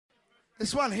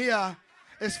This one here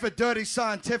is for dirty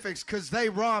scientifics because they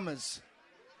rhymers.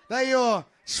 They your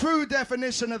true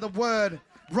definition of the word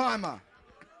rhymer.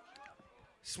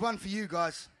 This one for you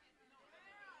guys.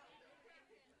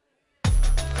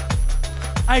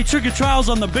 Hey, Trigger Trials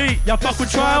on the beat. Y'all fuck with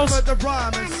Trials? For the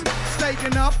rhymers,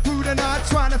 staking up through the night,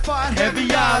 trying to fight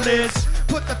heavy eyelids.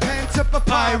 Put the pen to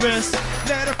papyrus.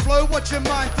 Let it flow, what your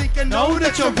mind thinking, know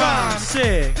that your rhyme.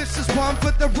 Sick. This is one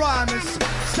for the rhymers,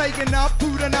 staking up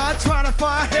through the night, trying to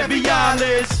fight heavy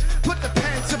eyelids. Put the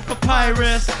pen to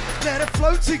papyrus. Let it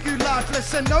flow to you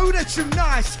lifeless and know that you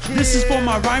nice, kid. This is for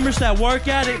my rhymers that work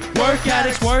at it. Work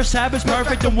addicts, worst habits,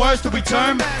 perfect and worst to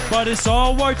return. But it's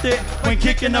all worth it when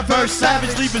kicking a verse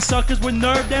savage, leaving suckers with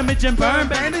nerve damage and burn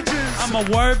bandages. I'm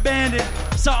a word bandit,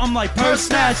 something like purse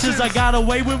snatchers. I got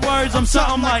away with words, I'm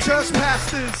something like church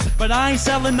pastors. But I ain't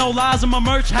selling no lies, I'm a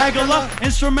merch haggler.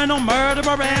 Instrumental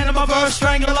murderer and I'm a verse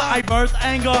strangler. I birth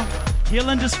anger,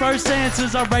 healing disperse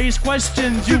answers. I raise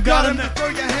questions, you gotta throw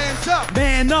your hands up.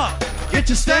 Man up, get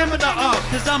your stamina up.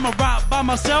 Cause I'm a rock by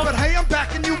myself, but hey, I'm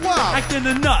backing you up. Acting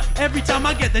a nut every time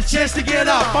I get the chance to get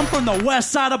up. I'm from the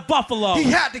west side of Buffalo. He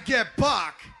had to get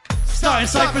buck. Starting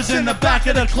ciphers in the back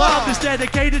of the club. It's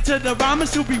dedicated to the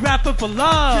rhymers who be rapping for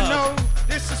love. You know,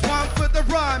 this is one for the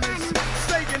rhymers,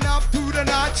 staking up through the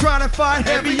night, trying to fight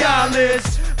heavy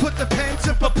eyelids. Put the pen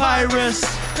to papyrus.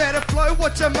 Let it flow,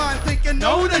 what your mind thinking,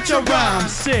 know that your rhyme.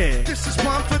 Sick. This is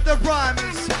one for the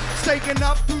rhymers, staking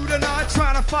up through the night,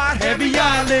 trying to fight heavy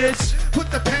eyelids. Put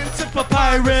the pen to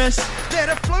papyrus. Let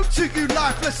it flow to you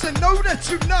lifeless and know that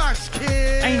you nice,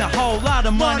 kid. Ain't a whole lot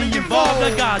of money involved.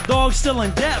 I got dogs still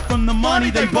in debt from the money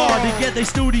they borrowed to get their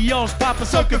studios poppin'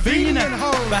 so convenient.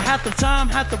 But half the time,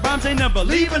 half the rhymes ain't never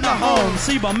leaving the home.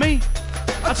 See, by me,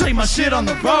 I take my shit on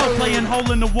the road, playing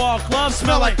hole in the wall clubs,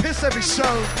 smell like piss every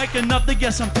show. Make enough to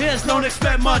get some piss, don't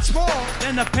expect much more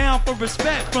than a pound for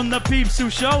respect from the peeps who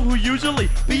show, who usually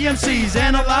BMCs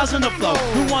analyzing the flow,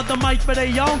 who want the mic for their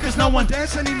own cause no one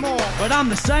dance anymore. But I'm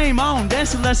the same, I don't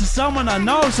dance unless it's someone I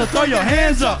know, so throw your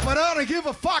hands up. But I don't give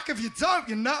a fuck if you don't,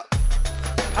 you know.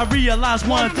 I realize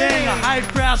one thing, a hype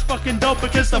crowd's fucking dope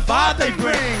because the vibe they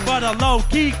bring. But a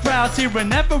low-key crowd's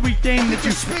hearing everything that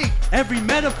you speak. Every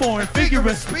metaphor and figure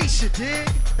of speech, you dig?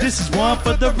 This is one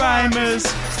for the rhymers,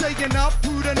 staking up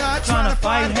through the night, trying to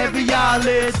fight heavy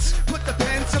eyelids. Put the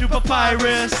pen to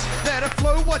papyrus. Let it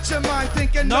flow, what your mind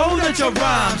thinking, know that your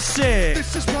rhyme's sick.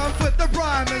 This is one for the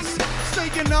rhymers,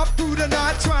 staking up through the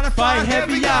night, trying to fight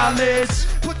heavy eyelids.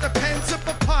 Put the pen to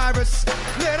papyrus.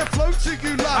 Let it flow to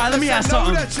you lifeless. Let me ask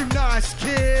something. That you nice,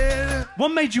 kid. What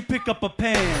made you pick up a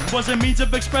pen? Was it means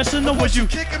of expression or was you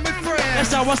kicking with friends?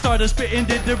 That's how I started spitting.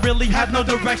 Did it really have no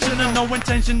direction and no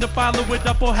intention to follow it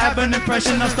up or have an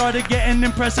impression? I started getting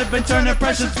impressive and turning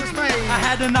impressions. I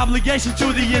had an obligation to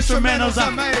the instrumentals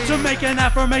I made to make an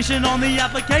affirmation on the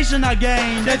application I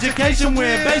gained. Education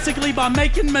with basically by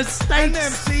making mistakes. An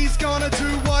MC's gonna do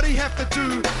what he have to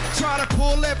do. Try to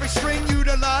pull every string,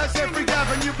 utilize every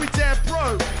avenue. We dead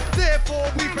broke,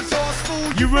 therefore we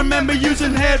resourceful. You remember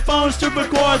using headphones to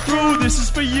record through. This is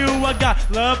for you. I got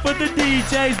love for the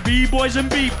DJs, B-boys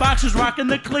and beatboxers rocking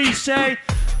the cliche.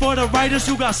 For the writers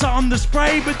who got something to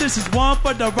spray, but this is one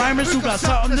for the rhymers who got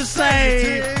something to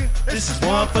say. This is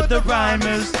one for the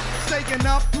rhymers, staking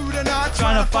up through the night,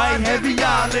 trying to fight heavy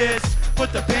eyelids.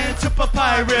 Put the pen to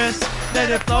papyrus, let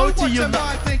it flow to your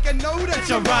mind, thinking, know that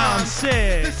your rhyme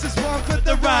sick. This is one for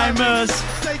the rhymers,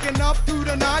 staking up through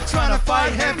the night, trying to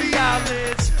fight heavy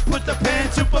eyelids. Put the pen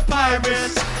to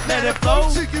papyrus, let it flow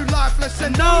to you lifeless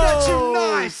and know that you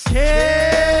nice,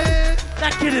 kid.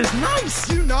 That kid is nice.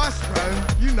 You nice, bro.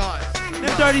 You nice.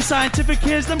 Them dirty scientific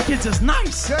kids, them kids is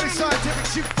nice. Dirty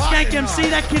scientific, you fucking Skank MC,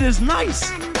 that kid is nice.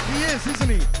 He is, isn't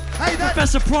he? Hey, that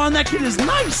Professor Prawn, that kid is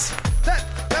nice.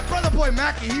 That brother boy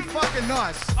Mackie, he fucking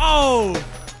nice. Oh,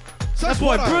 so that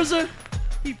boy Bruiser,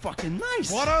 he fucking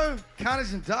nice. Watto,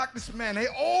 Counters in Darkness, man, they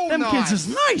all them nice. Them kids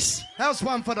is nice. That was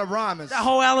one for the rhymers. That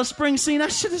whole Alice Springs scene,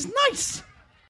 that shit is nice.